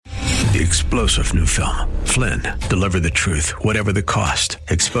The explosive new film, Flynn, deliver the truth, whatever the cost,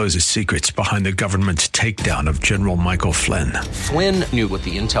 exposes secrets behind the government's takedown of General Michael Flynn. Flynn knew what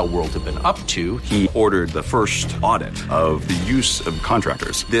the intel world had been up to. He ordered the first audit of the use of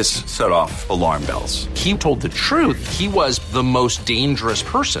contractors. This set off alarm bells. He told the truth. He was the most dangerous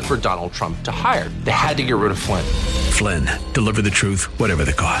person for Donald Trump to hire. They had to get rid of Flynn. Flynn, deliver the truth, whatever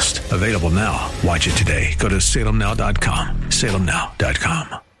the cost. Available now. Watch it today. Go to salemnow.com.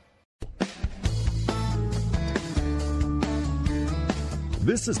 salemnow.com.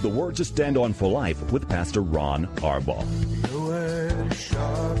 This is the Word to Stand On for Life with Pastor Ron Arbaugh. Your word is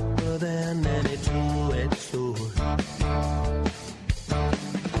sharper than any two-edged sword,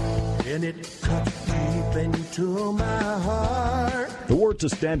 and it cuts deep into my heart. The Word to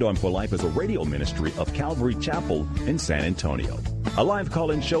Stand On for Life is a radio ministry of Calvary Chapel in San Antonio. A live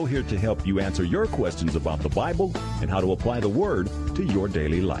call-in show here to help you answer your questions about the Bible and how to apply the Word to your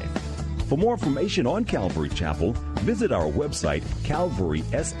daily life. For more information on Calvary Chapel, visit our website,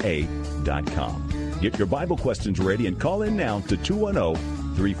 calvarysa.com. Get your Bible questions ready and call in now to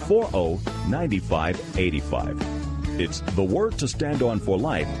 210-340-9585. It's The Word to Stand On for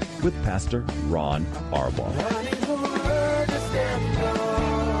Life with Pastor Ron Arbaugh.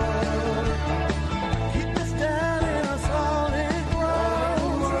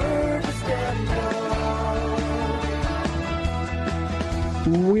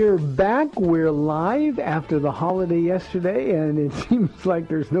 We're back. We're live after the holiday yesterday, and it seems like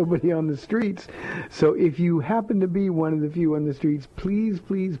there's nobody on the streets. So if you happen to be one of the few on the streets, please,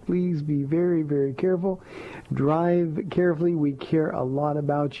 please, please be very, very careful. Drive carefully. We care a lot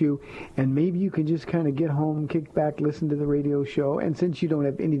about you. And maybe you can just kind of get home, kick back, listen to the radio show. And since you don't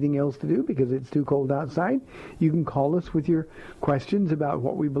have anything else to do because it's too cold outside, you can call us with your questions about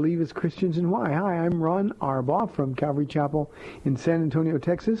what we believe as Christians and why. Hi, I'm Ron Arbaugh from Calvary Chapel in San Antonio,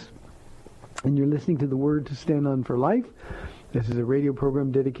 Texas, and you're listening to The Word to Stand On for Life. This is a radio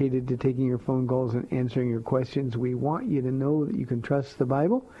program dedicated to taking your phone calls and answering your questions. We want you to know that you can trust the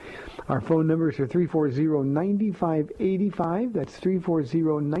Bible. Our phone numbers are 340-9585. That's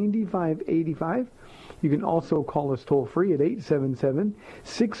 340-9585. You can also call us toll-free at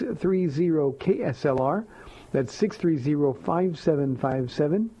 877-630-KSLR. That's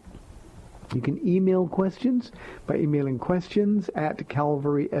 630-5757. You can email questions by emailing questions at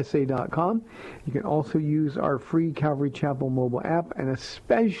calvarysa.com. You can also use our free Calvary Chapel mobile app, and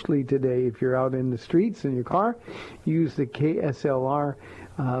especially today, if you're out in the streets in your car, use the KSLR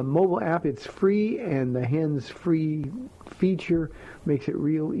mobile app. It's free, and the hands-free feature makes it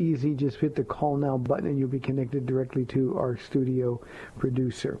real easy. Just hit the Call Now button, and you'll be connected directly to our studio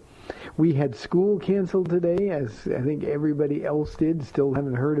producer. We had school canceled today, as I think everybody else did. Still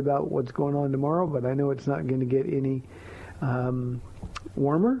haven't heard about what's going on tomorrow, but I know it's not going to get any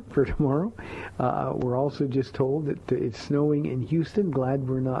warmer for tomorrow. We're also just told that it's snowing in Houston. Glad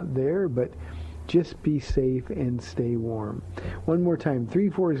we're not there, but just be safe and stay warm. One more time,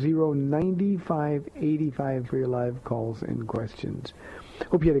 340-9585 for your live calls and questions.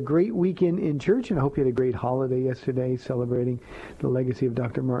 Hope you had a great weekend in church, and I hope you had a great holiday yesterday celebrating the legacy of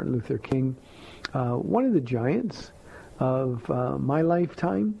Dr. Martin Luther King. One of the giants of my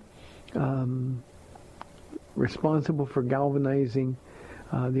lifetime, responsible for galvanizing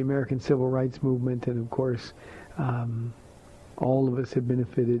the American Civil Rights Movement, and of course, all of us have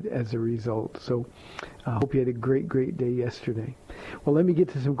benefited as a result. So I hope you had a great, great day yesterday. Well, let me get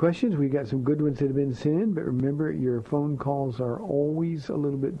to some questions. We've got some good ones that have been sent in, but remember, your phone calls are always a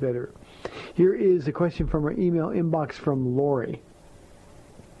little bit better. Here is a question from our email inbox from Lori.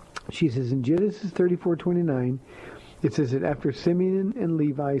 She says, in Genesis 34:29, it says that after Simeon and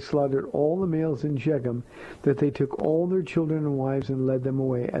Levi slaughtered all the males in Shechem, that they took all their children and wives and led them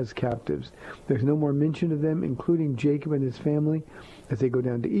away as captives. There's no more mention of them, including Jacob and his family, as they go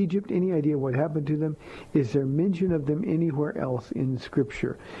down to Egypt. Any idea what happened to them? Is there mention of them anywhere else in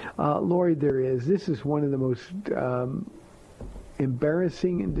Scripture? Lori, there is. This is one of the most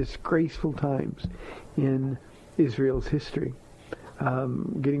embarrassing and disgraceful times in Israel's history.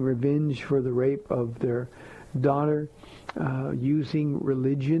 Getting revenge for the rape of their daughter, using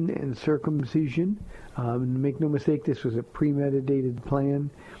religion and circumcision. Make no mistake, this was a premeditated plan,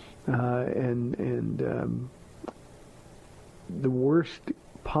 and the worst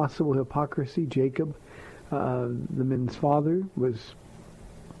possible hypocrisy. Jacob, the men's father, was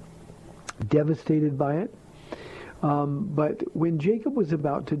devastated by it. But when Jacob was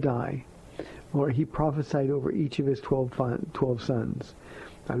about to die, or he prophesied over each of his 12 sons,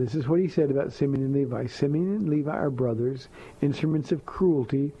 Now, this is what he said about Simeon and Levi. Simeon and Levi are brothers. Instruments of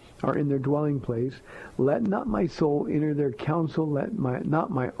cruelty are in their dwelling place. Let not my soul enter their council. Let not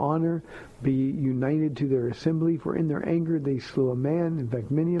my honor be united to their assembly. For in their anger they slew a man, in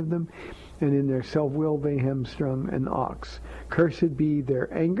fact many of them, and in their self-will they hamstrung an ox. Cursed be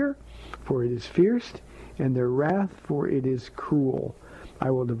their anger, for it is fierce, and their wrath, for it is cruel. I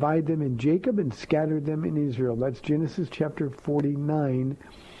will divide them in Jacob and scatter them in Israel. That's Genesis chapter 49.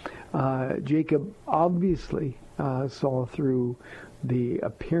 Jacob obviously saw through the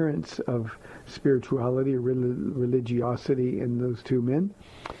appearance of spirituality or religiosity in those two men.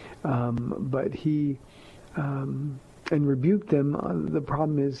 But he and rebuked them. The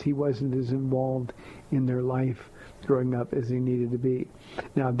problem is he wasn't as involved in their life growing up as he needed to be.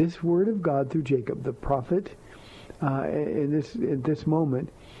 Now, this word of God through Jacob, the prophet, at this moment,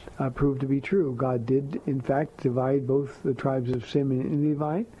 proved to be true. God did, in fact, divide both the tribes of Simeon and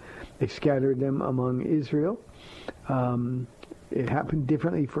Levi. They scattered them among Israel. It happened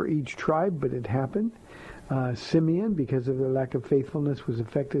differently for each tribe, but it happened. Simeon, because of their lack of faithfulness, was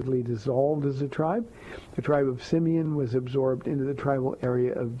effectively dissolved as a tribe. The tribe of Simeon was absorbed into the tribal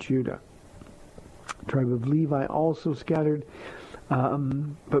area of Judah. The tribe of Levi also scattered.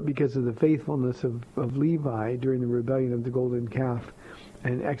 But because of the faithfulness of Levi during the rebellion of the golden calf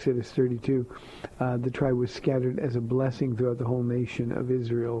in Exodus 32, the tribe was scattered as a blessing throughout the whole nation of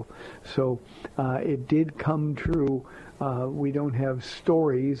Israel. So it did come true. We don't have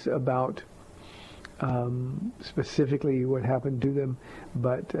stories about specifically what happened to them,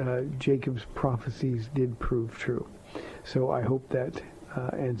 but Jacob's prophecies did prove true. So I hope that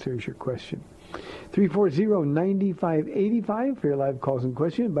answers your question. 340-9585 for your live calls and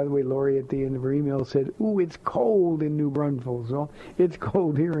questions. By the way, Lori at the end of her email said, "Ooh, it's cold in New Braunfels." Well, it's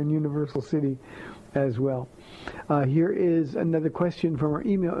cold here in Universal City as well. Here is another question from our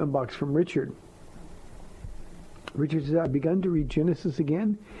email inbox from Richard. Richard says, "I've begun to read Genesis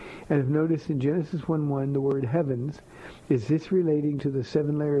again and have noticed in Genesis 1:1 the word heavens. Is this relating to the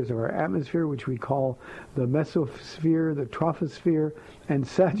 7 layers of our atmosphere, which we call the mesosphere, the troposphere, and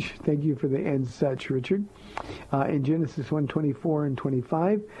such?" Thank you for the "and such," Richard. In Genesis 1:24 and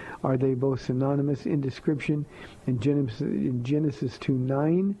 25, are they both synonymous in description? In Genesis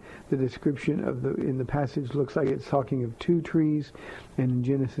 2:9, the description in the passage looks like it's talking of 2 trees, and in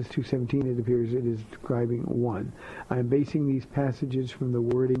Genesis 2:17 it appears it is describing 1. I am basing these passages from the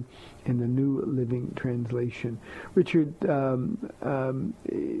wording in the New Living Translation. Richard,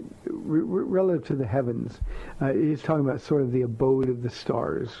 relative to the heavens, he's talking about sort of the abode of the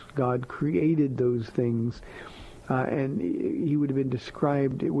stars. God created those things, and it would have been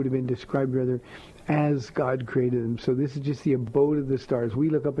described rather as God created them. So this is just the abode of the stars. We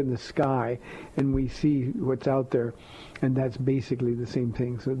look up in the sky and we see what's out there, and that's basically the same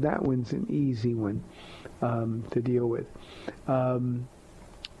thing. So that one's an easy one to deal with.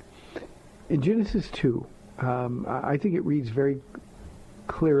 In Genesis 2, I think it reads very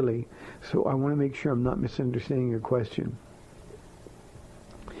clearly, so I want to make sure I'm not misunderstanding your question.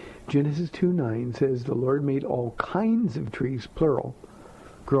 Genesis 2:9 says, "The Lord made all kinds of trees," plural,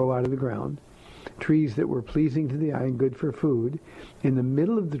 "grow out of the ground, trees that were pleasing to the eye and good for food. In the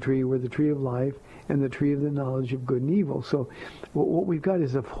middle of the tree were the tree of life and the tree of the knowledge of good and evil." So what we've got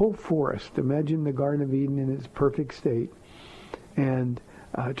is a whole forest. Imagine the Garden of Eden in its perfect state. And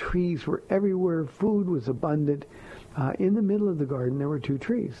trees were everywhere. Food was abundant. In the middle of the garden, there were 2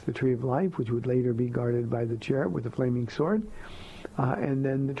 trees. The tree of life, which would later be guarded by the cherub with the flaming sword, and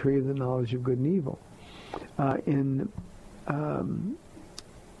then the tree of the knowledge of good and evil. In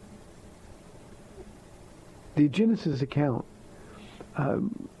the Genesis account,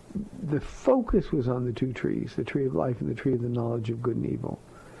 the focus was on the 2 trees, the tree of life and the tree of the knowledge of good and evil.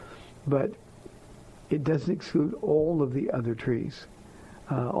 But it doesn't exclude all of the other trees.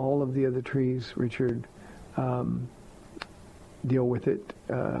 All of the other trees, Richard, deal with it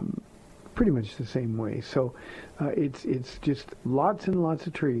pretty much the same way. So it's just lots and lots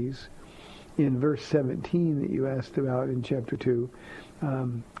of trees. In verse 17 that you asked about in chapter 2,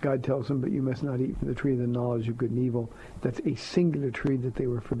 God tells them, "But you must not eat from the tree of the knowledge of good and evil." That's a singular tree that they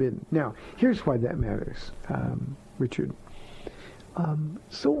were forbidden. Now, here's why that matters, Richard.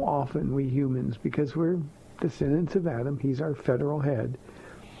 So often we humans, because we're descendants of Adam, he's our federal head,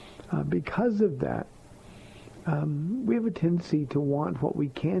 because of that, we have a tendency to want what we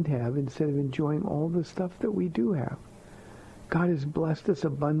can't have instead of enjoying all the stuff that we do have. God has blessed us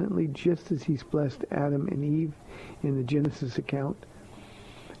abundantly, just as he's blessed Adam and Eve in the Genesis account.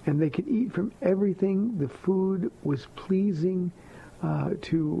 And they could eat from everything. The food was pleasing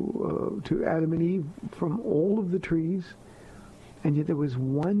to Adam and Eve from all of the trees. And yet there was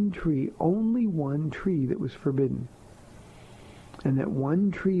one tree, only one tree that was forbidden. And that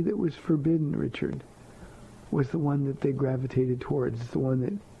one tree that was forbidden, Richard, was the one that they gravitated towards. It's the one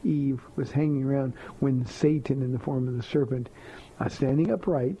that Eve was hanging around when Satan, in the form of the serpent, standing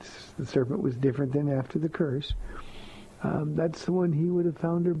upright, the serpent was different than after the curse. That's the one he would have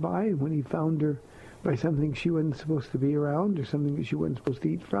found her by. And when he found her by something she wasn't supposed to be around or something that she wasn't supposed to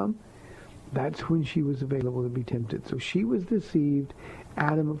eat from, that's when she was available to be tempted. So she was deceived.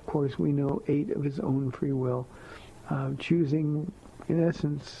 Adam, of course, we know, ate of his own free will, choosing, in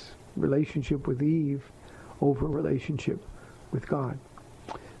essence, relationship with Eve over relationship with God.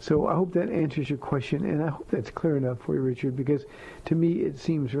 So I hope that answers your question, and I hope that's clear enough for you, Richard, because to me it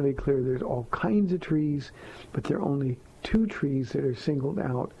seems really clear. There's all kinds of trees, but there are only two trees that are singled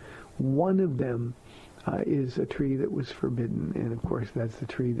out. One of them is a tree that was forbidden, and of course that's the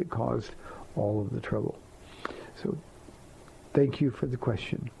tree that caused all of the trouble. So thank you for the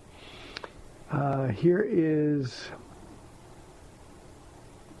question. Here is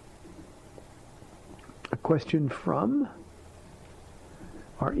a question from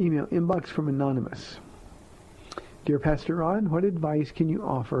our email inbox from Anonymous. Dear Pastor Ron, what advice can you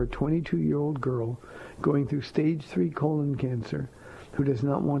offer a 22-year-old girl going through stage 3 colon cancer who does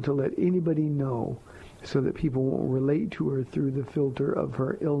not want to let anybody know so that people won't relate to her through the filter of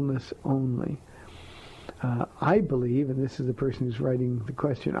her illness only? I believe, and this is the person who's writing the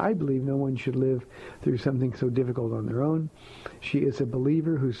question, I believe no one should live through something so difficult on their own. She is a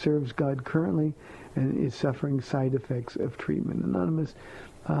believer who serves God currently and is suffering side effects of treatment. Anonymous,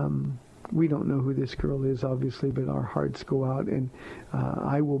 we don't know who this girl is, obviously, but our hearts go out, and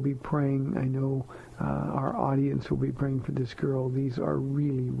I will be praying. I know our audience will be praying for this girl. These are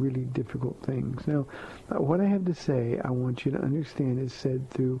really, really difficult things. Now, what I have to say, I want you to understand, is said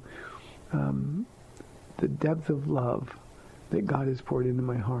through the depth of love that God has poured into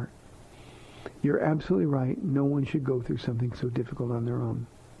my heart. You're absolutely right. No one should go through something so difficult on their own.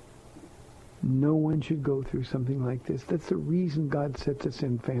 No one should go through something like this. That's the reason God sets us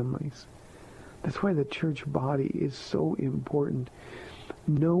in families. That's why the church body is so important.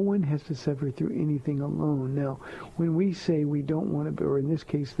 No one has to suffer through anything alone. Now, when we say we don't want to be, or in this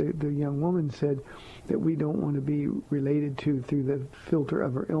case, the young woman said that we don't want to be related to through the filter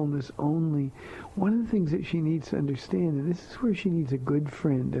of her illness only, one of the things that she needs to understand, and this is where she needs a good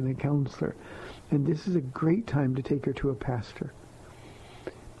friend and a counselor, and this is a great time to take her to a pastor.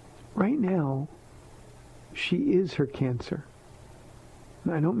 Right now, she is her cancer.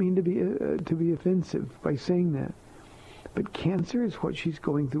 I don't mean to be offensive by saying that. But cancer is what she's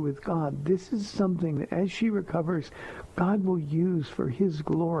going through with God. This is something that as she recovers, God will use for his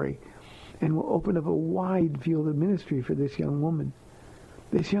glory and will open up a wide field of ministry for this young woman.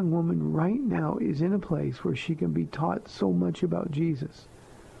 This young woman right now is in a place where she can be taught so much about Jesus,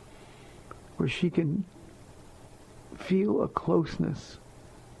 where she can feel a closeness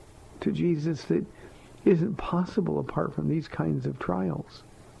to Jesus that isn't possible apart from these kinds of trials.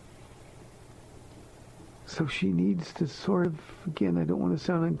 So she needs to sort of, again, I don't want to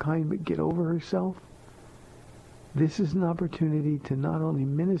sound unkind, but get over herself. This is an opportunity to not only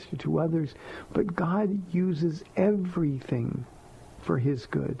minister to others, but God uses everything for his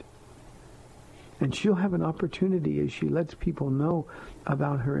good. And she'll have an opportunity as she lets people know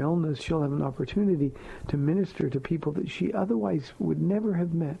about her illness. She'll have an opportunity to minister to people that she otherwise would never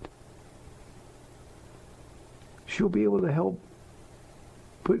have met. She'll be able to help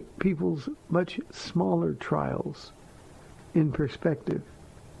put people's much smaller trials in perspective.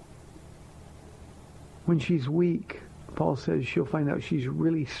 When she's weak, Paul says she'll find out she's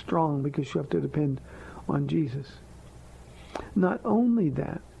really strong because she'll have to depend on Jesus. Not only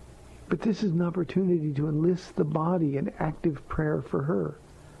that, but this is an opportunity to enlist the body in active prayer for her.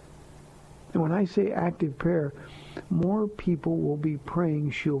 And when I say active prayer, more people will be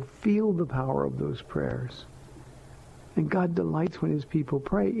praying. She'll feel the power of those prayers. And God delights when his people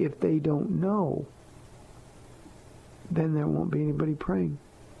pray. If they don't know, then there won't be anybody praying.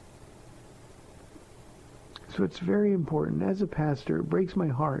 So it's very important. As a pastor, it breaks my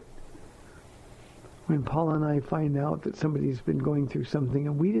heart when Paula and I find out that somebody's been going through something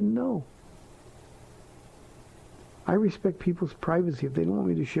and we didn't know. I respect people's privacy. If they don't want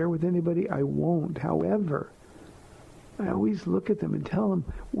me to share with anybody, I won't. However, I always look at them and tell them,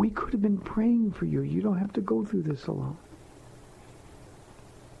 we could have been praying for you. You don't have to go through this alone.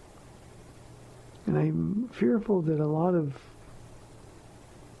 And I'm fearful that a lot of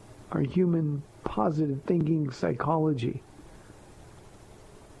our human positive thinking psychology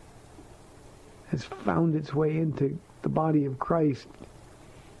has found its way into the body of Christ.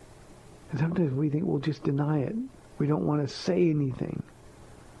 And sometimes we think we'll just deny it. We don't want to say anything.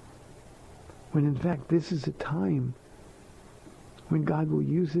 When in fact, this is a time when God will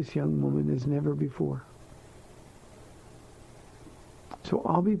use this young woman as never before. So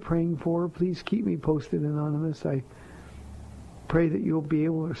I'll be praying for her. Please keep me posted, Anonymous. I pray that you'll be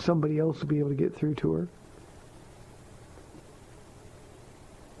able, or somebody else will be able to get through to her.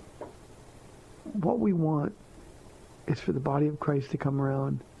 What we want is for the body of Christ to come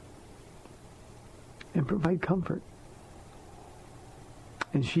around and provide comfort.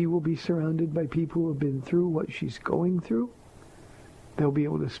 And she will be surrounded by people who have been through what she's going through. They'll be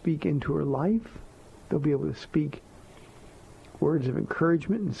able to speak into her life. They'll be able to speak words of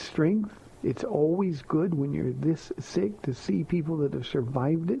encouragement and strength. It's always good when you're this sick to see people that have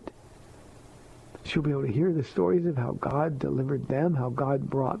survived it. She'll be able to hear the stories of how God delivered them, how God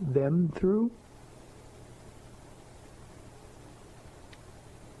brought them through.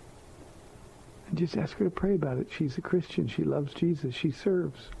 And just ask her to pray about it. She's a Christian. She loves Jesus. She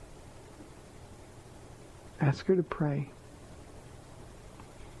serves. Ask her to pray.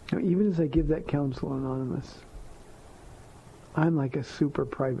 Now, even as I give that counsel, Anonymous, I'm like a super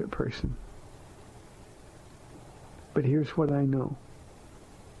private person. But here's what I know.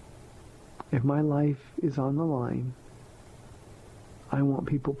 If my life is on the line, I want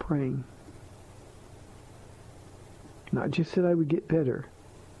people praying. Not just that I would get better,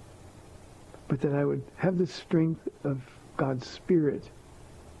 but that I would have the strength of God's Spirit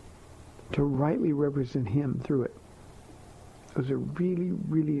to rightly represent Him through it. Those are really,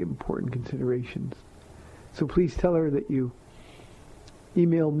 really important considerations. So please tell her that you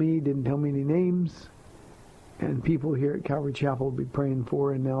emailed me, didn't tell me any names, and people here at Calvary Chapel will be praying for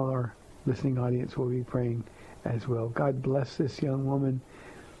her, and now our listening audience will be praying as well. God bless this young woman.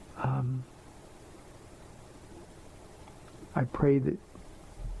 I pray that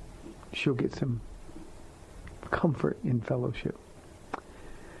she'll get some comfort in fellowship.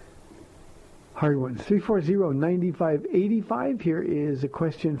 Hard ones. 340-9585. Here is a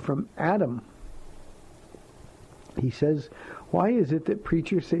question from Adam. He says, why is it that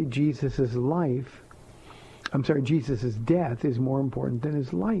preachers say Jesus' death is more important than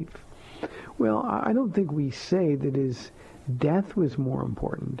his life? Well, I don't think we say that his death was more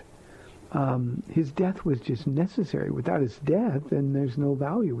important. His death was just necessary. Without his death, then there's no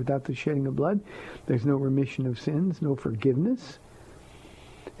value. Without the shedding of blood, there's no remission of sins, no forgiveness.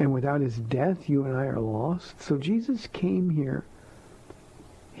 And without his death, you and I are lost. So Jesus came here.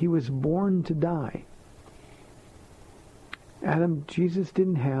 He was born to die. Jesus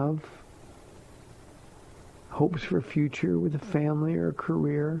didn't have hopes for a future with a family or a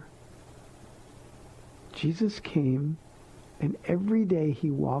career. Jesus came, and every day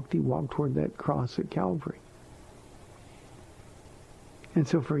he walked toward that cross at Calvary. And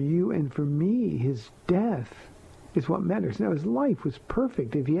so for you and for me, his death is what matters. Now, his life was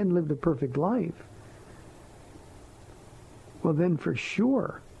perfect. If he hadn't lived a perfect life, well, then for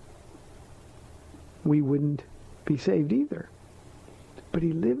sure we wouldn't be saved either. But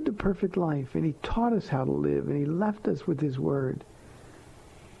he lived a perfect life, and he taught us how to live, and he left us with his word.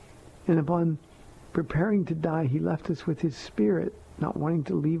 And upon preparing to die, he left us with his Spirit, not wanting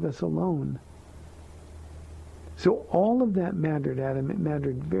to leave us alone. So all of that mattered, Adam. It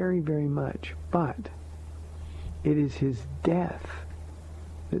mattered very, very much. But it is his death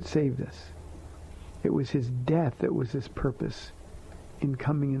that saved us. It was his death that was his purpose in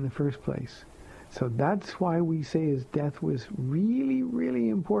coming in the first place. So that's why we say his death was really, really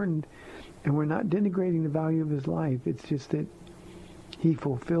important. And we're not denigrating the value of his life. It's just that he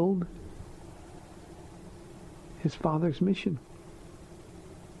fulfilled his Father's mission.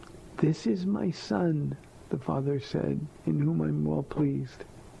 This is my Son, the Father said, in whom I'm well pleased.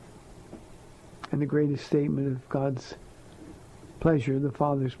 And the greatest statement of God's pleasure, the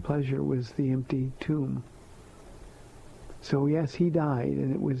Father's pleasure, was the empty tomb. So yes, he died,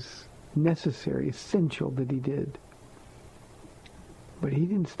 and it was necessary, essential that he did. But he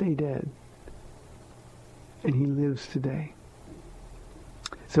didn't stay dead. And he lives today.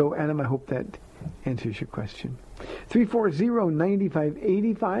 So, Adam, I hope that answers your question.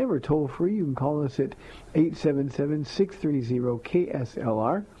 340-9585 or toll free. You can call us at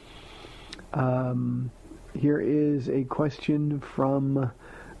 877-630-KSLR. Here is a question from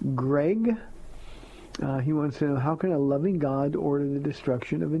Greg. He wants to know, how can a loving God order the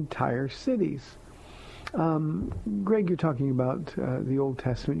destruction of entire cities? Greg, you're talking about the Old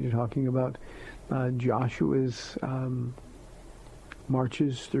Testament. You're talking about Joshua's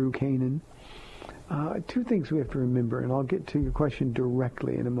marches through Canaan. Two things we have to remember, and I'll get to your question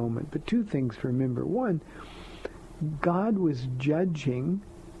directly in a moment, but two things to remember. One, God was judging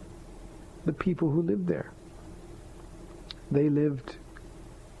the people who lived there. They lived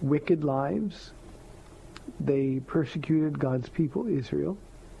wicked lives. They persecuted God's people, Israel.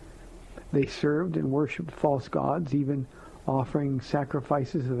 They served and worshipped false gods, even offering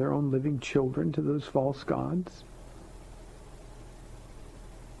sacrifices of their own living children to those false gods.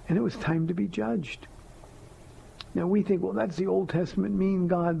 And it was time to be judged. Now we think, well, that's the Old Testament mean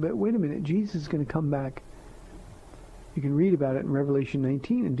God, but wait a minute, Jesus is going to come back. You can read about it in Revelation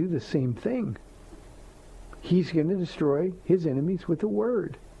 19 and do the same thing. He's going to destroy his enemies with a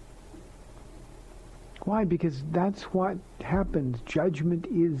word. Why? Because that's what happens. Judgment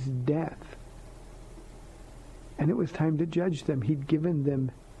is death. And it was time to judge them. He'd given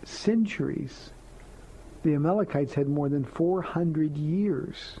them centuries. The Amalekites had more than 400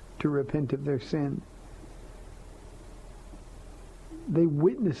 years to repent of their sin. They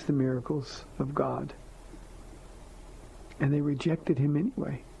witnessed the miracles of God. And they rejected him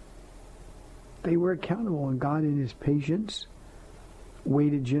anyway. They were accountable, and God in his patience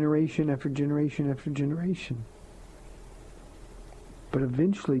waited generation after generation after generation. But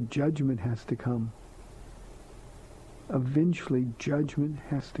eventually judgment has to come. Eventually judgment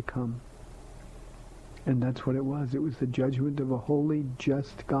has to come. And that's what it was. It was the judgment of a holy,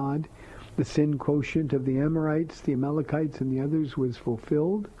 just God. The sin quotient of the Amorites, the Amalekites, and the others was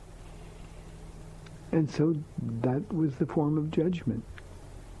fulfilled. And so that was the form of judgment.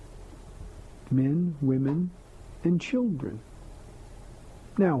 Men, women, and children.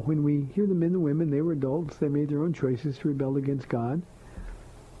 Now, when we hear the men and women, they were adults. They made their own choices to rebel against God.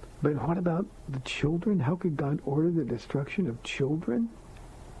 But what about the children? How could God order the destruction of children?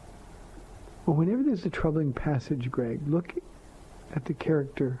 Well, whenever there's a troubling passage, Greg, look at the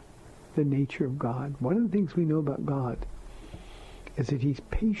character, the nature of God. One of the things we know about God is that he's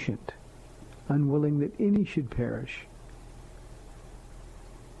patient, unwilling that any should perish.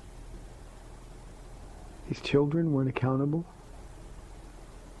 These children weren't accountable.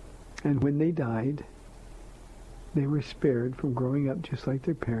 And when they died, they were spared from growing up just like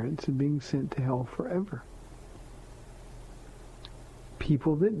their parents and being sent to hell forever.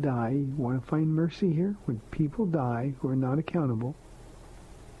 People that die, you want to find mercy here? When people die who are not accountable,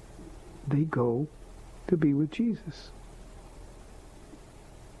 they go to be with Jesus.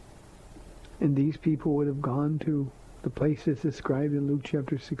 And these people would have gone to the place that's described in Luke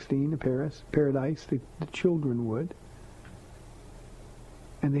chapter 16, paradise, the children would.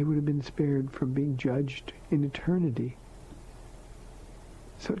 And they would have been spared from being judged in eternity.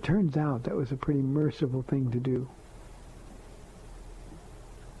 So it turns out that was a pretty merciful thing to do.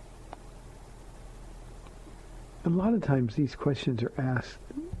 A lot of times these questions are asked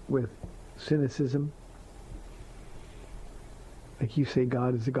with cynicism. Like you say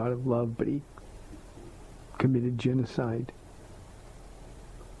God is a God of love, but he committed genocide.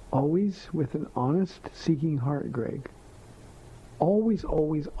 Always with an honest, seeking heart, Greg. Always,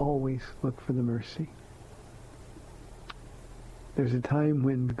 always, always look for the mercy. There's a time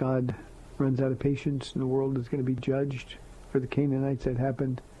when God runs out of patience and the world is going to be judged. For the Canaanites, that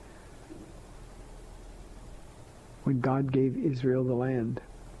happened when God gave Israel the land.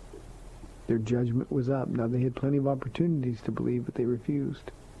 Their judgment was up. Now, they had plenty of opportunities to believe, but they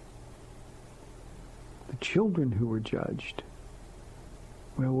refused. The children who were judged,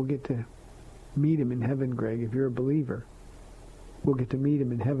 well, we'll get to meet him in heaven, Greg. If you're a believer, we'll get to meet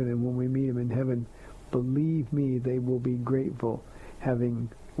him in heaven, and when we meet him in heaven, believe me, they will be grateful, having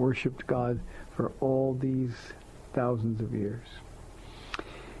worshipped God for all these thousands of years.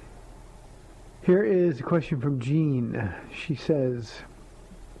 Here is a question from Jean. She says,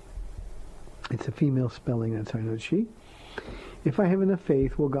 it's a female spelling, that's how I know it's she. If I have enough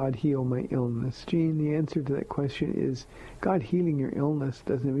faith, will God heal my illness? Jean, the answer to that question is God healing your illness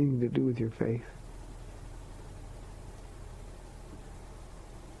doesn't have anything to do with your faith.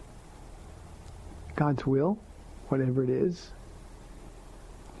 God's will, whatever it is,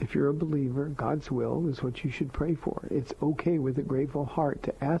 if you're a believer, God's will is what you should pray for. It's okay with a grateful heart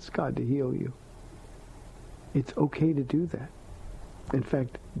to ask God to heal you. It's okay to do that. In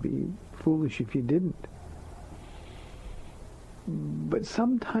fact, be foolish if you didn't. But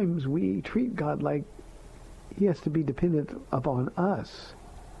sometimes we treat God like he has to be dependent upon us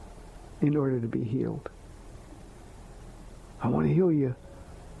in order to be healed. I want to heal you,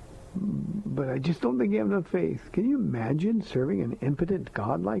 but I just don't think you have enough faith. Can you imagine serving an impotent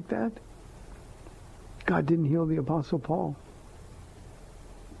God like that? God didn't heal the Apostle Paul.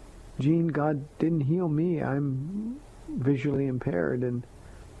 Gene, God didn't heal me. I'm visually impaired and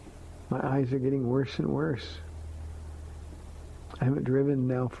my eyes are getting worse and worse. I haven't driven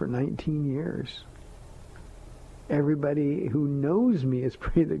now for 19 years. Everybody who knows me has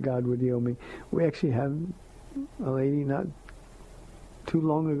prayed that God would heal me. We actually had a lady not too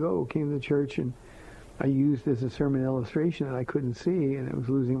long ago came to church, and I used as a sermon illustration that I couldn't see, and I was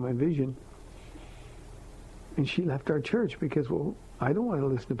losing my vision. And she left our church because, well, I don't want to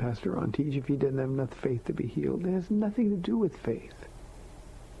listen to Pastor Ron teach if he doesn't have enough faith to be healed. It has nothing to do with faith.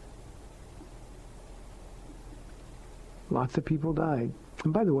 Lots of people died.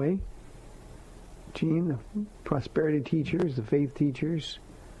 And by the way, Gene, the prosperity teachers, the faith teachers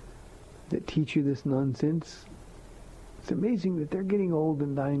that teach you this nonsense, it's amazing that they're getting old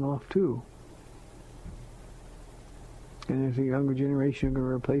and dying off too. And there's a younger generation going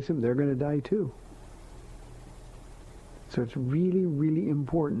to replace them. They're going to die too. So it's really, really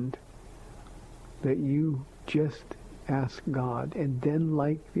important that you just ask God. And then,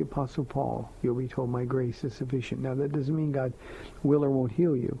 like the Apostle Paul, you'll be told, my grace is sufficient. Now, that doesn't mean God will or won't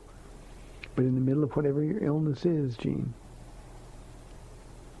heal you. But in the middle of whatever your illness is, Gene,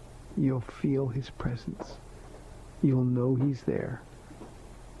 you'll feel his presence. You'll know he's there.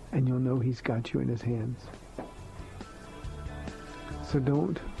 And you'll know he's got you in his hands. So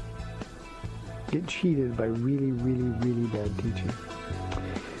don't get cheated by really, really, really bad teaching.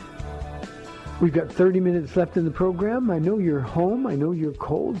 We've got 30 minutes left in the program. I know you're home. I know you're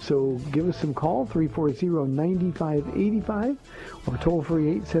cold. So give us some call, 340-9585, or toll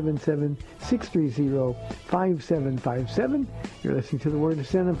free 877-630-5757. You're listening to The Word to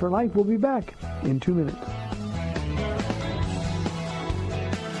Stand On for Life. We'll be back in 2 minutes.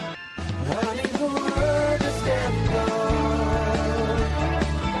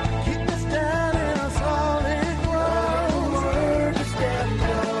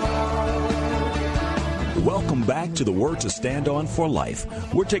 Welcome back to The Word to Stand On for Life.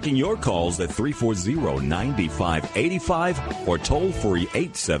 We're taking your calls at 340-9585 or toll free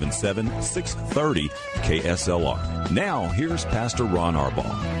 877-630-KSLR. Now, here's Pastor Ron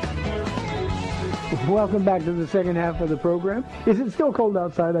Arbaugh. Welcome back to the second half of the program. Is it still cold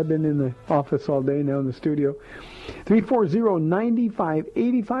outside? I've been in the office all day, now in the studio.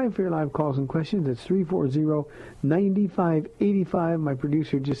 340-9585 for your live calls and questions. That's 340-9585. My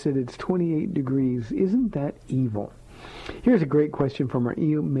producer just said it's 28 degrees. Isn't that evil? Here's a great question from our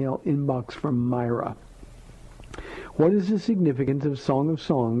email inbox from Myra. What is the significance of Song of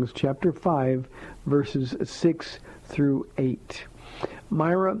Songs, chapter 5, verses 6 through 8?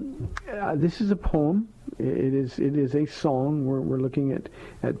 Myra, this is a poem. It is a song. We're looking at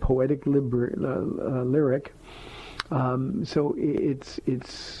poetic lyric. So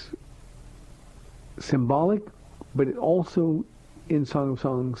it's symbolic, but it also, in Song of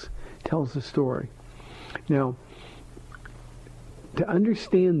Songs, tells the story. Now, to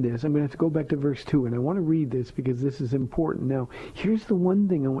understand this, I'm going to have to go back to verse 2, and I want to read this because this is important. Now, here's the one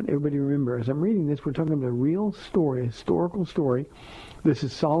thing I want everybody to remember. As I'm reading this, we're talking about a real story, a historical story. This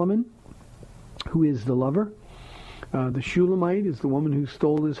is Solomon, who is the lover. The Shulamite is the woman who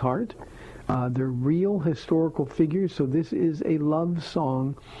stole his heart. They're real historical figures, so this is a love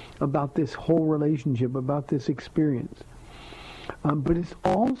song about this whole relationship, about this experience. But it's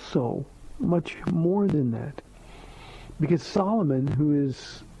also much more than that. Because Solomon, who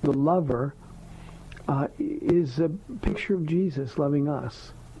is the lover, is a picture of Jesus loving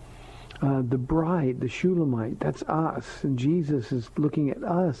us. The bride, the Shulamite, that's us. And Jesus is looking at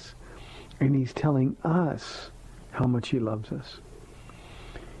us, and he's telling us how much he loves us.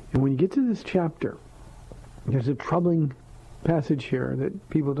 And when you get to this chapter, there's a troubling passage here that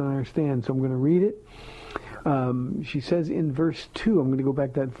people don't understand, so I'm going to read it. She says in verse 2, I'm going to go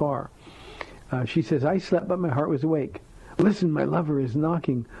back that far. She says, I slept, but my heart was awake. Listen, my lover is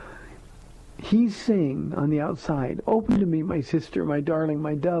knocking. He's saying on the outside, open to me, my sister, my darling,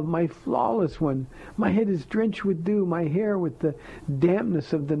 my dove, my flawless one. My head is drenched with dew, my hair with the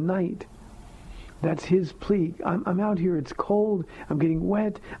dampness of the night. That's his plea. I'm out here, it's cold, I'm getting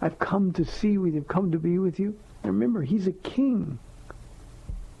wet, I've come to see you, I've come to be with you. And remember, he's a king.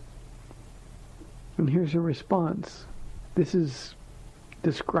 And here's a response. This is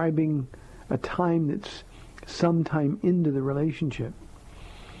describing a time that's sometime into the relationship.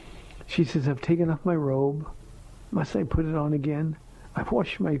 She says, I've taken off my robe. Must I put it on again? I've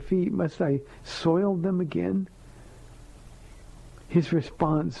washed my feet. Must I soil them again? His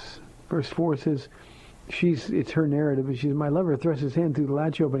response, verse 4 says, it's her narrative, and she says, my lover thrust his hand through the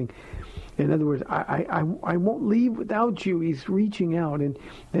latch opening. In other words, I won't leave without you. He's reaching out. And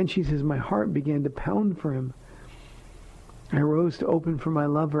then she says, my heart began to pound for him. I rose to open for my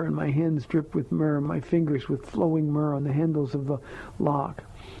lover, and my hands dripped with myrrh, my fingers with flowing myrrh on the handles of the lock.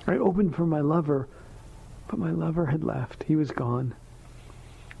 I opened for my lover, but my lover had left. He was gone.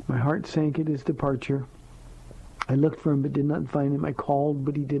 My heart sank at his departure. I looked for him, but did not find him. I called,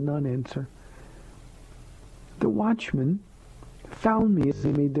 but he did not answer. The watchman found me as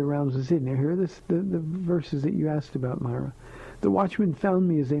they made their rounds in the city. Now here are the verses that you asked about, Myra. The watchmen found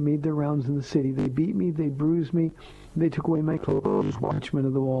me as they made their rounds in the city. They beat me, they bruised me, they took away my clothes, watchmen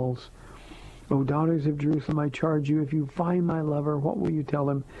of the walls. O daughters of Jerusalem, I charge you, if you find my lover, what will you tell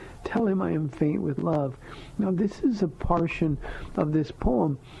him? Tell him I am faint with love. Now this is a portion of this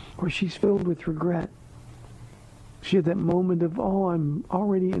poem where she's filled with regret. She had that moment of, oh, I'm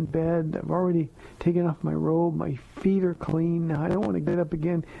already in bed. I've already taken off my robe. My feet are clean. Now I don't want to get up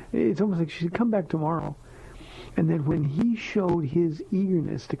again. It's almost like she said, come back tomorrow. And then when he showed his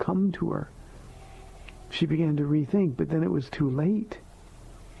eagerness to come to her, she began to rethink, but then it was too late.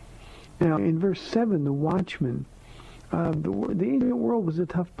 Now, in verse 7, the watchman, the ancient world was a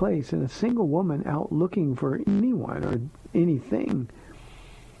tough place, and a single woman out looking for anyone or anything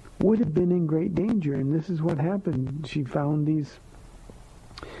would have been in great danger. And this is what happened. She found these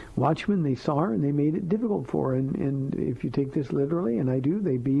watchmen. They saw her, and they made it difficult for her. And if you take this literally, and I do,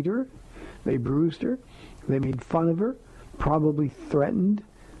 they beat her, they bruised her, they made fun of her, probably threatened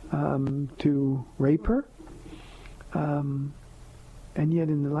to rape her. And yet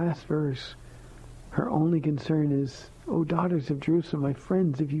in the last verse, her only concern is, oh, daughters of Jerusalem, my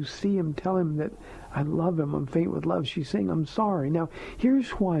friends, if you see him, tell him that I love him, I'm faint with love. She's saying, I'm sorry. Now, here's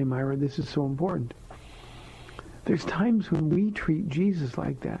why, Myra, this is so important. There's times when we treat Jesus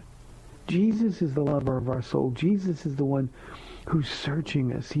like that. Jesus is the lover of our soul. Jesus is the one who's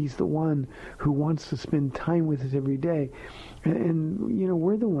searching us. He's the one who wants to spend time with us every day. And you know,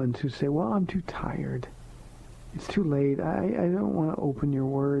 we're the ones who say, well, I'm too tired. It's too late. I don't want to open your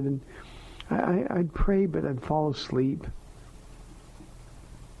word. And I'd pray, but I'd fall asleep.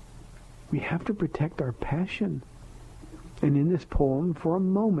 We have to protect our passion. And in this poem, for a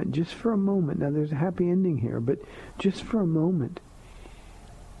moment, just for a moment, now there's a happy ending here, but just for a moment,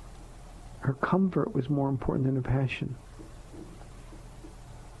 her comfort was more important than her passion.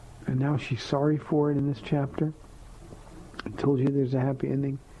 And now she's sorry for it in this chapter. I told you there's a happy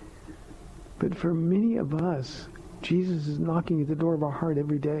ending. But for many of us, Jesus is knocking at the door of our heart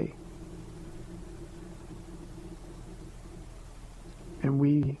every day. And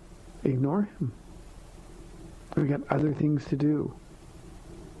we ignore him. We've got other things to do.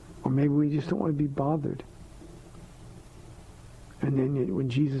 Or maybe we just don't want to be bothered. And then when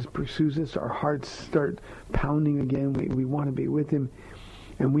Jesus pursues us, our hearts start pounding again. We want to be with him.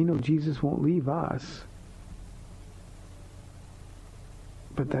 And we know Jesus won't leave us.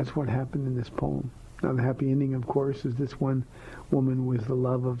 But that's what happened in this poem. Now the happy ending, of course, is this one woman was the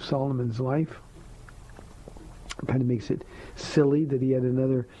love of Solomon's life. It kind of makes it silly that he had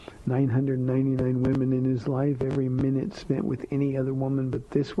another 999 women in his life. Every minute spent with any other woman but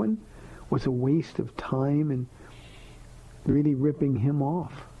this one was a waste of time and really ripping him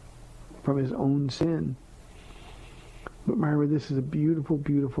off from his own sin. But Myra, this is a beautiful,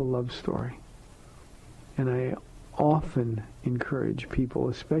 beautiful love story. And I often encourage people,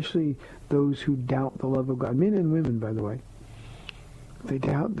 especially those who doubt the love of God, men and women, by the way. If they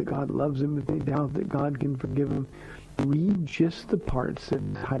doubt that God loves them, if they doubt that God can forgive them, read just the parts that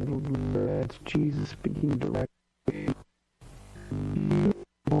titled, that's Jesus speaking directly.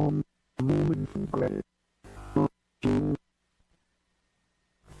 Moment of regret.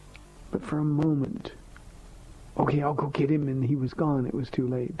 But for a moment, okay, I'll go get him, and he was gone. It was too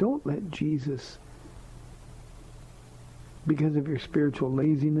late. Don't let Jesus, because of your spiritual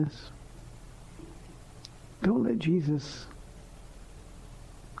laziness, don't let Jesus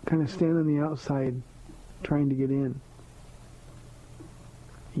kind of stand on the outside trying to get in.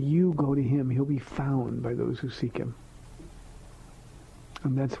 You go to him. He'll be found by those who seek him.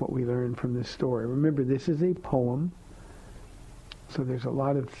 And that's what we learn from this story. Remember, this is a poem, so there's a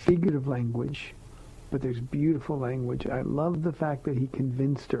lot of figurative language, but there's beautiful language. I love the fact that he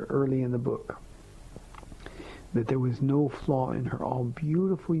convinced her early in the book that there was no flaw in her. All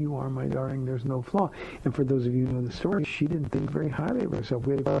beautiful you are, my darling, there's no flaw. And for those of you who know the story, she didn't think very highly of herself.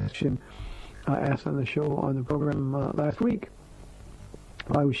 We had a question asked on the show, on the program last week.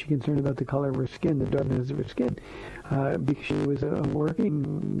 Why was she concerned about the color of her skin, the darkness of her skin? Because she was a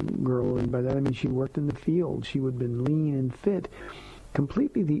working girl, and by that I mean she worked in the field. She would have been lean and fit,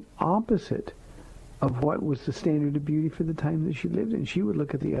 completely the opposite of what was the standard of beauty for the time that she lived in. She would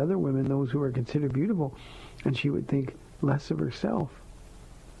look at the other women, those who were considered beautiful, and she would think less of herself.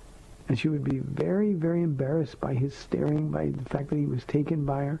 And she would be very, very embarrassed by his staring, by the fact that he was taken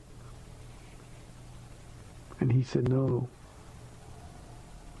by her. And he said, no,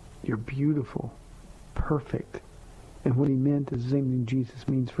 you're beautiful, perfect. And what he meant is the same thing Jesus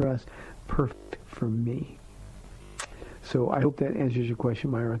means for us, perfect for me. So I hope that answers your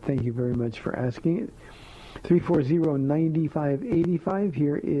question, Myra. Thank you very much for asking it. 340-9585.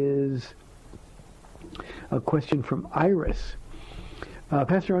 Here is a question from Iris.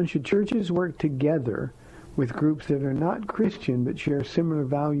 Pastor Ron, should churches work together with groups that are not Christian but share similar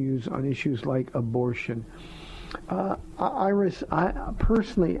values on issues like abortion? Iris,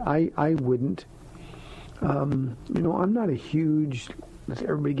 I wouldn't. I'm not a huge, let's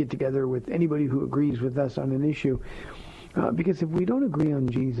everybody get together with anybody who agrees with us on an issue. Because if we don't agree on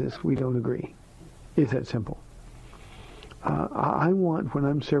Jesus, we don't agree. It's that simple. I want, when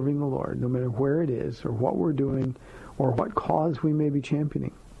I'm serving the Lord, no matter where it is or what we're doing or what cause we may be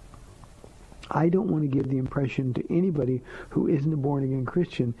championing, I don't want to give the impression to anybody who isn't a born-again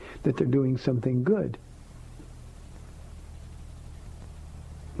Christian that they're doing something good.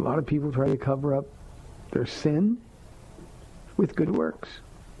 A lot of people try to cover up their sin with good works.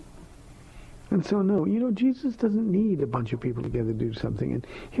 And so, no, Jesus doesn't need a bunch of people together to do something. And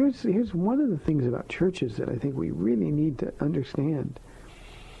here's one of the things about churches that I think we really need to understand.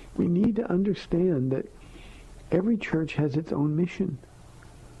 We need to understand that every church has its own mission.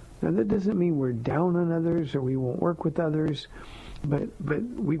 Now, that doesn't mean we're down on others or we won't work with others, but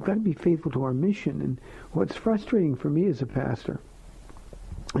we've got to be faithful to our mission. And what's frustrating for me as a pastor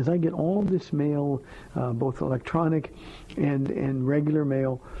is I get all this mail, both electronic and regular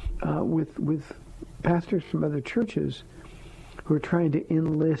mail, with pastors from other churches who are trying to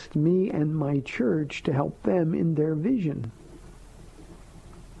enlist me and my church to help them in their vision.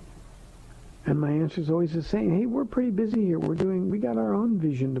 And my answer is always the same. Hey, we're pretty busy here. We got our own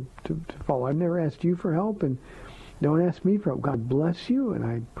vision to follow. I've never asked you for help, and don't ask me for help. God bless you, and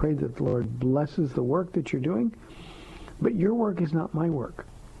I pray that the Lord blesses the work that you're doing. But your work is not my work.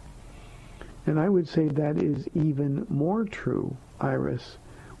 And I would say that is even more true, Iris,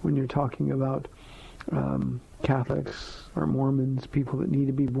 when you're talking about Catholics or Mormons, people that need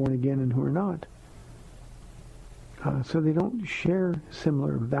to be born again and who are not. So they don't share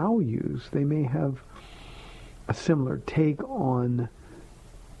similar values. They may have a similar take on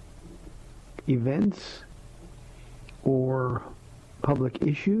events or public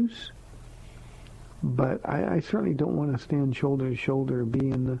issues, but I certainly don't want to stand shoulder to shoulder,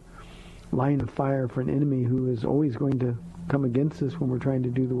 be in the line of fire for an enemy who is always going to come against us when we're trying to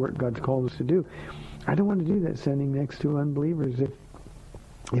do the work God's called us to do. I don't want to do that standing next to unbelievers.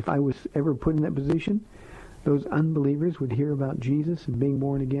 If I was ever put in that position, those unbelievers would hear about Jesus and being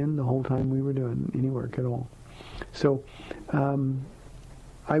born again the whole time we were doing any work at all. So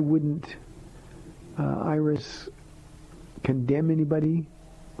I wouldn't, Iris, condemn anybody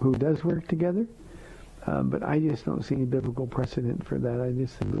who does work together. But I just don't see any biblical precedent for that. I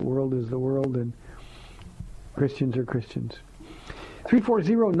just think the world is the world and Christians are Christians.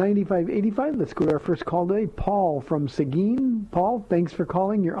 340-9585. Let's go to our first call today. Paul from Seguin. Paul, thanks for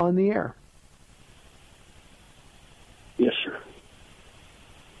calling. You're on the air. Yes, sir.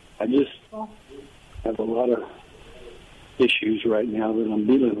 I just have a lot of issues right now that I'm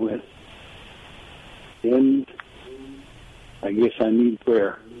dealing with. And I guess I need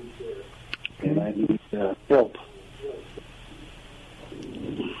prayer. And I need help.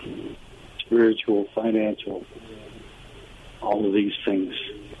 Spiritual, financial, all of these things.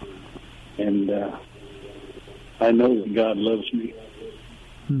 And I know that God loves me.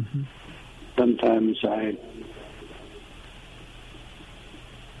 Mm-hmm. Sometimes I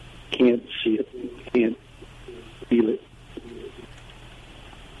can't see it, can't feel it.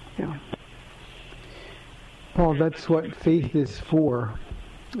 Yeah. Paul, that's what faith is for.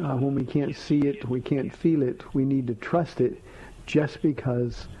 When we can't see it, we can't feel it, we need to trust it just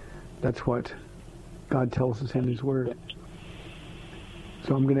because that's what God tells us in His Word.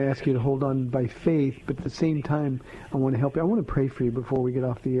 So I'm going to ask you to hold on by faith, but at the same time, I want to help you. I want to pray for you before we get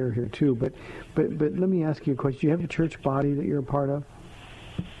off the air here too. But let me ask you a question. Do you have a church body that you're a part of?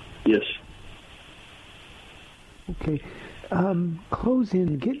 Yes. Okay. Close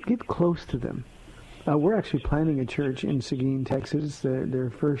in. Get close to them. We're actually planning a church in Seguin, Texas. Their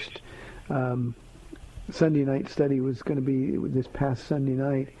first Sunday night study was going to be this past Sunday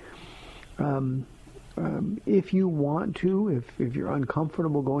night. If you want to, if you're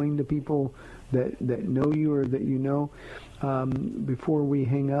uncomfortable going to people that know you or that you know, before we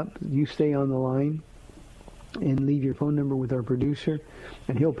hang up, you stay on the line and leave your phone number with our producer,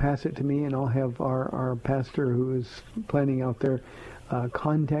 and he'll pass it to me, and I'll have our pastor who is planning out there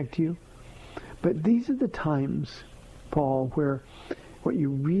contact you. But these are the times, Paul, where what you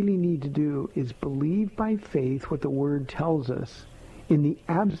really need to do is believe by faith what the Word tells us in the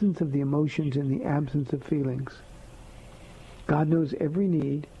absence of the emotions, in the absence of feelings. God knows every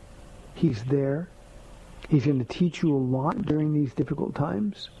need. He's there. He's going to teach you a lot during these difficult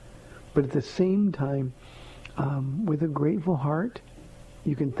times. But at the same time, with a grateful heart.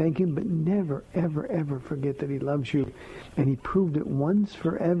 You can thank him, but never, ever, ever forget that he loves you. And he proved it once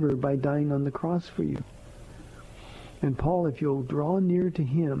forever by dying on the cross for you. And Paul, if you'll draw near to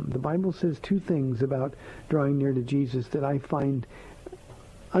him, the Bible says two things about drawing near to Jesus that I find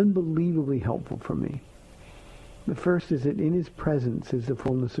unbelievably helpful for me. The first is that in his presence is the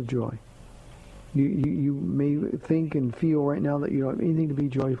fullness of joy. You may think and feel right now that you don't have anything to be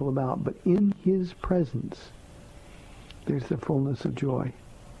joyful about, but in his presence, there's the fullness of joy.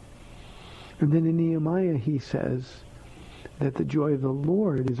 And then in Nehemiah, he says that the joy of the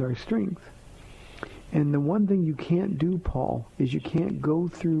Lord is our strength. And the one thing you can't do, Paul, is you can't go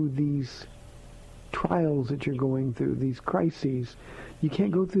through these trials that you're going through, these crises. You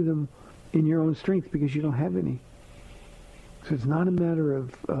can't go through them in your own strength because you don't have any. So it's not a matter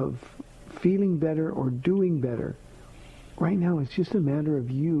of feeling better or doing better. Right now, it's just a matter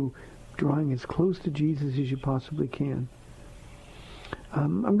of you drawing as close to Jesus as you possibly can.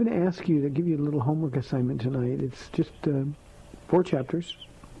 I'm going to ask you to give you a little homework assignment tonight. It's just 4 chapters.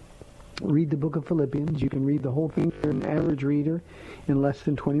 Read the book of Philippians. You can read the whole thing for an average reader in less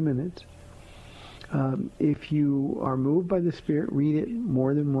than 20 minutes. If you are moved by the Spirit, read it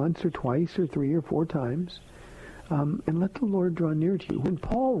more than once or twice or 3 or 4 times. And let the Lord draw near to you. When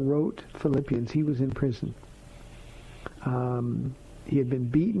Paul wrote Philippians, he was in prison. He had been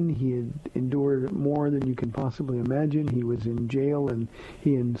beaten. He had endured more than you can possibly imagine. He was in jail, and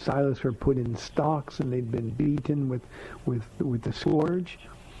he and Silas were put in stocks, and they'd been beaten with the scourge.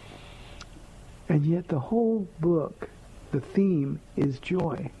 And yet the whole book, the theme is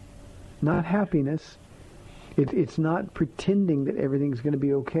joy, not happiness. It's not pretending that everything's going to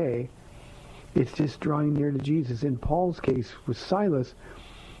be okay. It's just drawing near to Jesus. In Paul's case with Silas,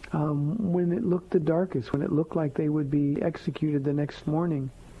 when it looked the darkest, when it looked like they would be executed the next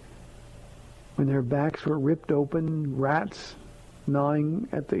morning, when their backs were ripped open, rats gnawing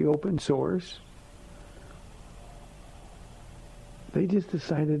at the open sores, they just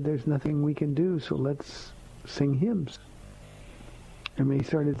decided there's nothing we can do, so let's sing hymns. And they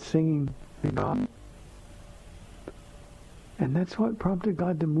started singing to God. And that's what prompted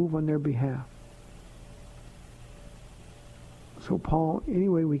God to move on their behalf. So Paul, any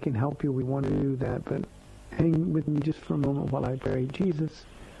way we can help you, we want to do that. But hang with me just for a moment while I pray. Jesus,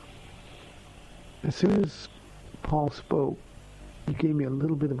 as soon as Paul spoke, you gave me a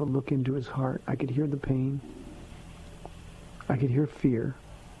little bit of a look into his heart. I could hear the pain. I could hear fear.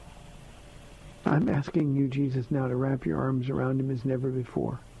 I'm asking you, Jesus, now to wrap your arms around him as never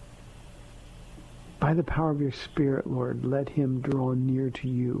before. By the power of your Spirit, Lord, let him draw near to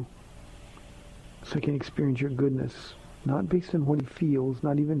you so he can experience your goodness, not based on what he feels,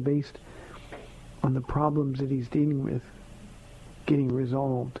 not even based on the problems that he's dealing with getting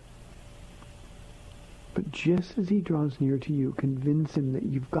resolved. But just as he draws near to you, convince him that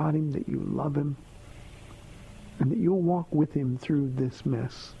you've got him, that you love him, and that you'll walk with him through this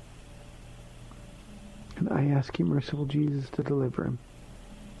mess. And I ask you, merciful Jesus, to deliver him.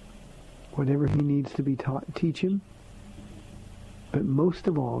 Whatever he needs to be taught, teach him. But most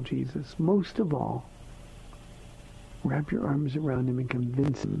of all, Jesus, most of all, wrap your arms around him and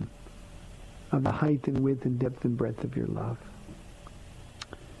convince him of the height and width and depth and breadth of your love.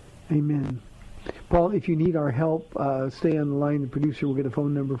 Amen. Paul, if you need our help, stay on the line. The producer will get a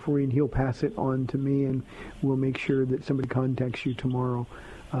phone number for you, and he'll pass it on to me, and we'll make sure that somebody contacts you tomorrow.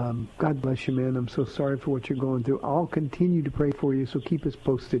 God bless you, man. I'm so sorry for what you're going through. I'll continue to pray for you, so keep us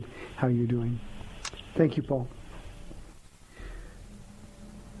posted how you're doing. Thank you, Paul.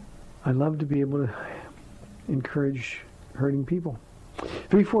 I love to be able to encourage hurting people.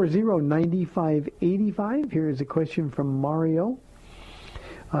 340-9585. Here is a question from Mario.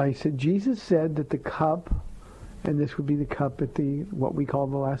 He said, Jesus said that the cup, and this would be the cup at what we call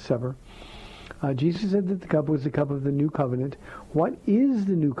the Last Supper, Jesus said that the cup was the cup of the new covenant. What is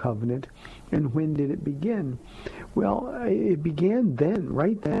the new covenant, and when did it begin? Well, it began then,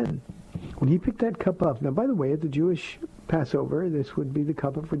 right then, when he picked that cup up. Now, by the way, at the Jewish Passover, this would be the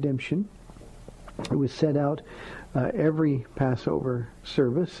cup of redemption. It was set out every Passover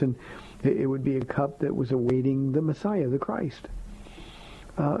service, and it would be a cup that was awaiting the Messiah, the Christ.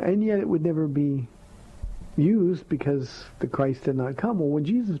 And yet it would never be used because the Christ did not come. Well, when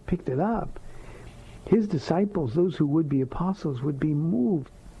Jesus picked it up, his disciples, those who would be apostles, would be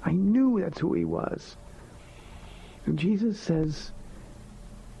moved. I knew that's who he was. And Jesus says,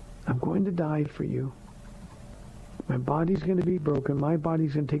 I'm going to die for you. My body's going to be broken. My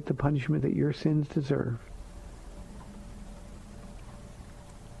body's going to take the punishment that your sins deserve.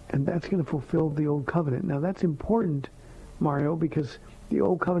 And that's going to fulfill the old covenant. Now, that's important, Mario, because The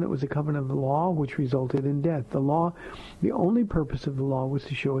old covenant was a covenant of the law, which resulted in death. The law, the only purpose of the law was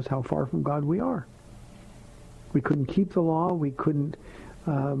to show us how far from God we are. We couldn't keep the law. We couldn't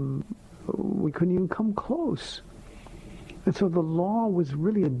even come close. And so the law was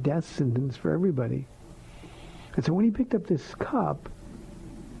really a death sentence for everybody. And so when he picked up this cup,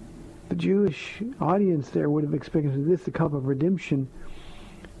 the Jewish audience there would have expected this, the cup of redemption.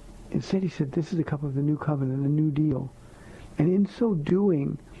 Instead, he said, this is a cup of the new covenant, a new deal. And in so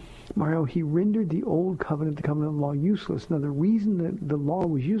doing, Mario, he rendered the old covenant, the covenant of law, useless. Now, the reason that the law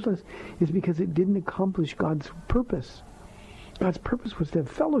was useless is because it didn't accomplish God's purpose. God's purpose was to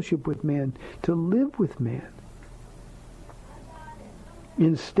have fellowship with man, to live with man.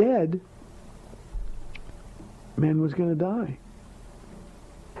 Instead, man was going to die.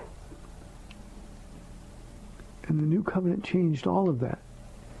 And the new covenant changed all of that.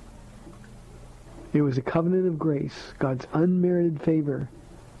 It was a covenant of grace, God's unmerited favor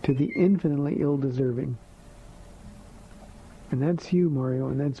to the infinitely ill-deserving. And that's you, Mario,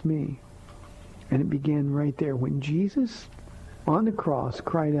 and that's me. And it began right there. When Jesus, on the cross,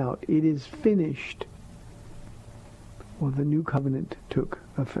 cried out, "It is finished," well, the new covenant took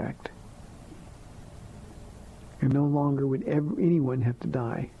effect. And no longer would anyone have to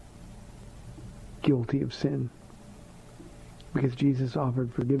die guilty of sin, because Jesus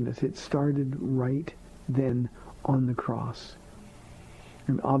offered forgiveness. It started right then on the cross.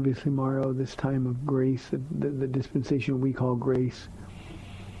 And obviously, Mario, this time of grace, the dispensation we call grace,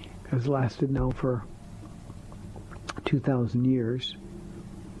 has lasted now for 2,000 years.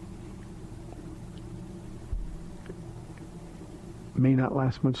 May not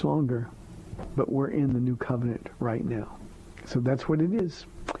last much longer, but we're in the new covenant right now. So that's what it is.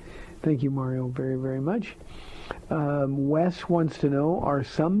 Thank you, Mario, very, very much. Wes wants to know, are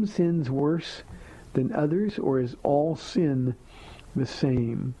some sins worse than others, or is all sin the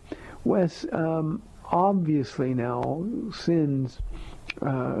same? Wes, obviously now, sin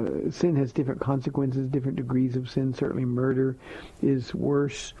has different consequences, different degrees of sin. Certainly murder is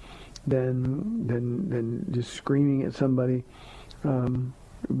worse than just screaming at somebody.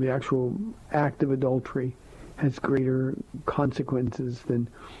 The actual act of adultery has greater consequences than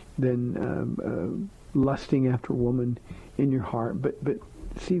lusting after a woman in your heart. But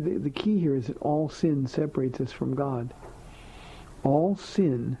see, the key here is that all sin separates us from God. All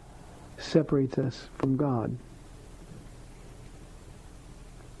sin separates us from God.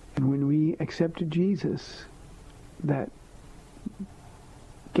 And when we accepted Jesus, that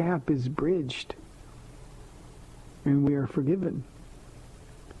gap is bridged, and we are forgiven.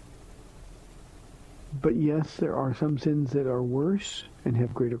 But yes, there are some sins that are worse and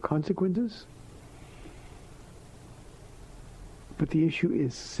have greater consequences. But the issue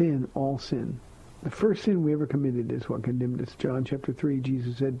is sin, all sin. The first sin we ever committed is what condemned us. John chapter 3,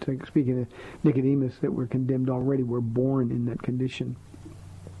 Jesus said, speaking to Nicodemus, that we're condemned already. We're born in that condition.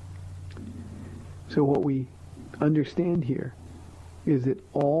 So what we understand here is that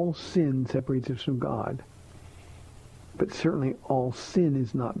all sin separates us from God. But certainly all sin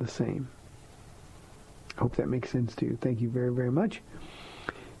is not the same. I hope that makes sense to you. Thank you very, very much.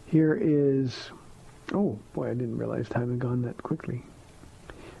 Here is... Oh, boy, I didn't realize time had gone that quickly.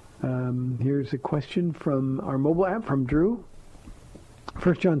 Here's a question from our mobile app from Drew.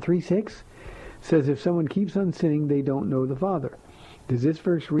 1 John 3:6 says, if someone keeps on sinning, they don't know the Father. Does this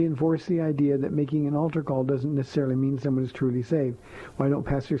verse reinforce the idea that making an altar call doesn't necessarily mean someone is truly saved? Why don't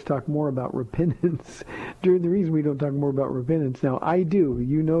pastors talk more about repentance? The reason we don't talk more about repentance, now I do,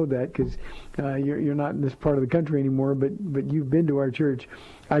 you know that, because you're not in this part of the country anymore, but you've been to our church.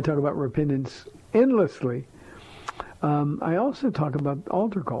 I talk about repentance endlessly. I also talk about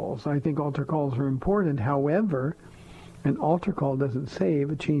altar calls. I think altar calls are important. However, an altar call doesn't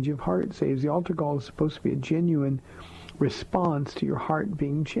save. A change of heart saves. The altar call is supposed to be a genuine response to your heart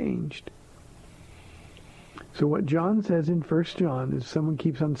being changed. So what John says in 1 John is someone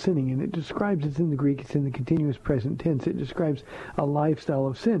keeps on sinning, and it describes, it's in the Greek, it's in the continuous present tense. It describes a lifestyle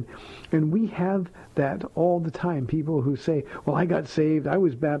of sin. And we have that all the time. People who say, well, I got saved, I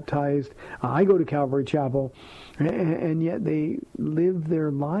was baptized, I go to Calvary Chapel, and yet they live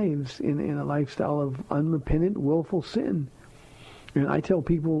their lives in a lifestyle of unrepentant, willful sin. And I tell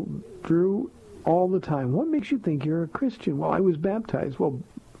people through all the time, what makes you think you're a Christian? Well, I was baptized. Well,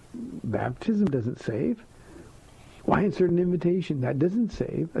 baptism doesn't save. Why insert an invitation? That doesn't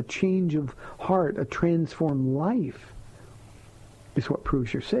save. A change of heart, a transformed life is what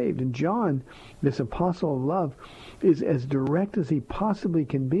proves you're saved. And John, this apostle of love, is as direct as he possibly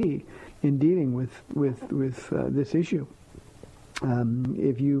can be in dealing with this issue.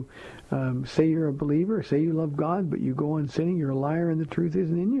 If you say you're a believer, say you love God, but you go on sinning, you're a liar and the truth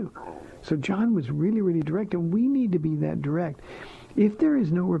isn't in you. So John was really, really direct, and we need to be that direct. If there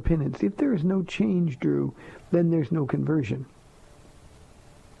is no repentance, if there is no change, Drew, then there's no conversion.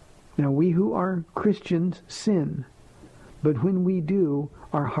 Now, we who are Christians sin, but when we do,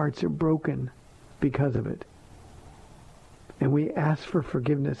 our hearts are broken because of it. And we ask for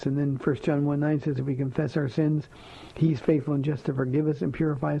forgiveness. And then 1 John 1:9 says, if we confess our sins, he's faithful and just to forgive us and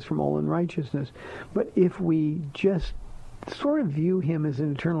purify us from all unrighteousness. But if we just sort of view him as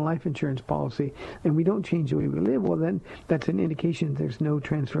an eternal life insurance policy and we don't change the way we live, well, then that's an indication there's no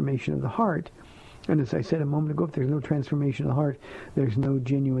transformation of the heart. And as I said a moment ago, if there's no transformation of the heart, there's no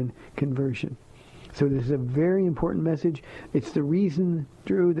genuine conversion. So this is a very important message. It's the reason,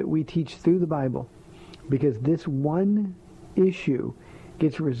 Drew, that we teach through the Bible, because this one issue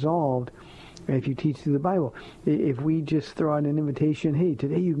gets resolved if you teach through the Bible. If we just throw out an invitation, hey,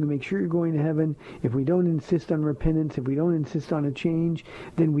 today you can make sure you're going to heaven, if we don't insist on repentance, if we don't insist on a change,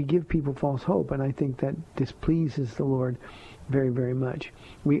 then we give people false hope. And I think that displeases the Lord very, very much.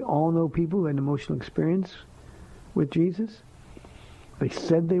 We all know people who had an emotional experience with Jesus. They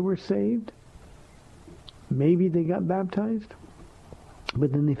said they were saved. Maybe they got baptized,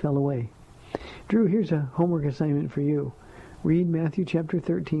 but then they fell away. Drew, here's a homework assignment for you. Read Matthew chapter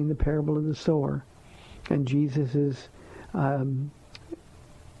 13, the parable of the sower, and Jesus'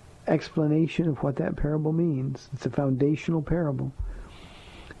 explanation of what that parable means. It's a foundational parable.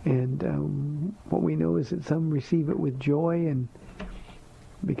 And what we know is that some receive it with joy, and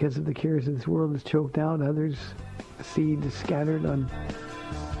because of the cares of this world is choked out. Others, the seed is scattered on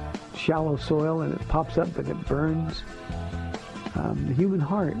shallow soil, and it pops up, but it burns. The human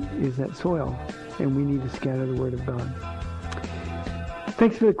heart is that soil, and we need to scatter the Word of God.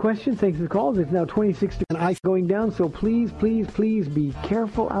 Thanks for the question. Thanks for the calls. It's now 26 and ice going down, so please, please, please be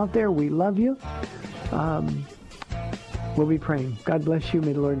careful out there. We love you. We'll be praying. God bless you.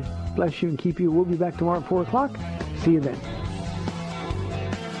 May the Lord bless you and keep you. We'll be back tomorrow at 4 o'clock. See you then.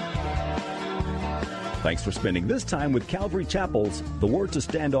 Thanks for spending this time with Calvary Chapel's The Word to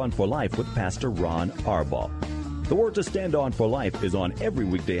Stand On for Life with Pastor Ron Arbaugh. The Word to Stand On for Life is on every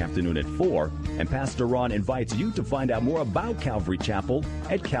weekday afternoon at 4, and Pastor Ron invites you to find out more about Calvary Chapel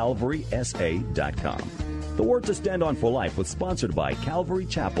at calvarysa.com. The Word to Stand On for Life was sponsored by Calvary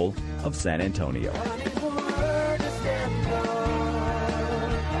Chapel of San Antonio.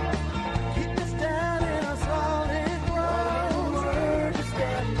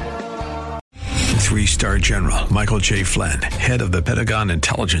 Three-star General Michael J. Flynn, head of the Pentagon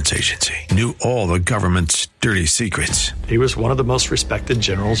Intelligence Agency, knew all the government's dirty secrets. He was one of the most respected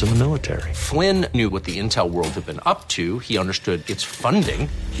generals in the military. Flynn knew what the intel world had been up to. He understood its funding.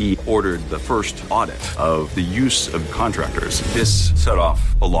 He ordered the first audit of the use of contractors. This set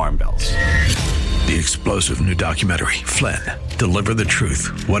off alarm bells. The explosive new documentary, Flynn, Deliver the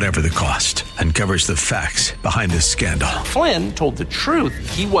Truth, Whatever the Cost, uncovers the facts behind this scandal. Flynn told the truth.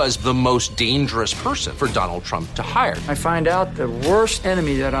 He was the most dangerous person for Donald Trump to hire. I find out the worst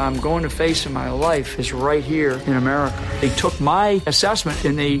enemy that I'm going to face in my life is right here in America. They took my assessment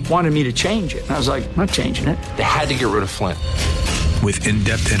and they wanted me to change it. And I was like, I'm not changing it. They had to get rid of Flynn. With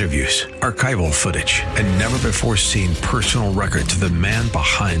in-depth interviews, archival footage, and never-before-seen personal records of the man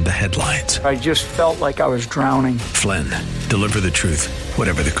behind the headlines. I just felt like I was drowning. Flynn, Deliver the Truth,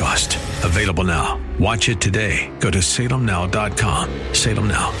 Whatever the Cost. Available now. Watch it today. Go to salemnow.com.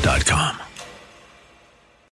 salemnow.com.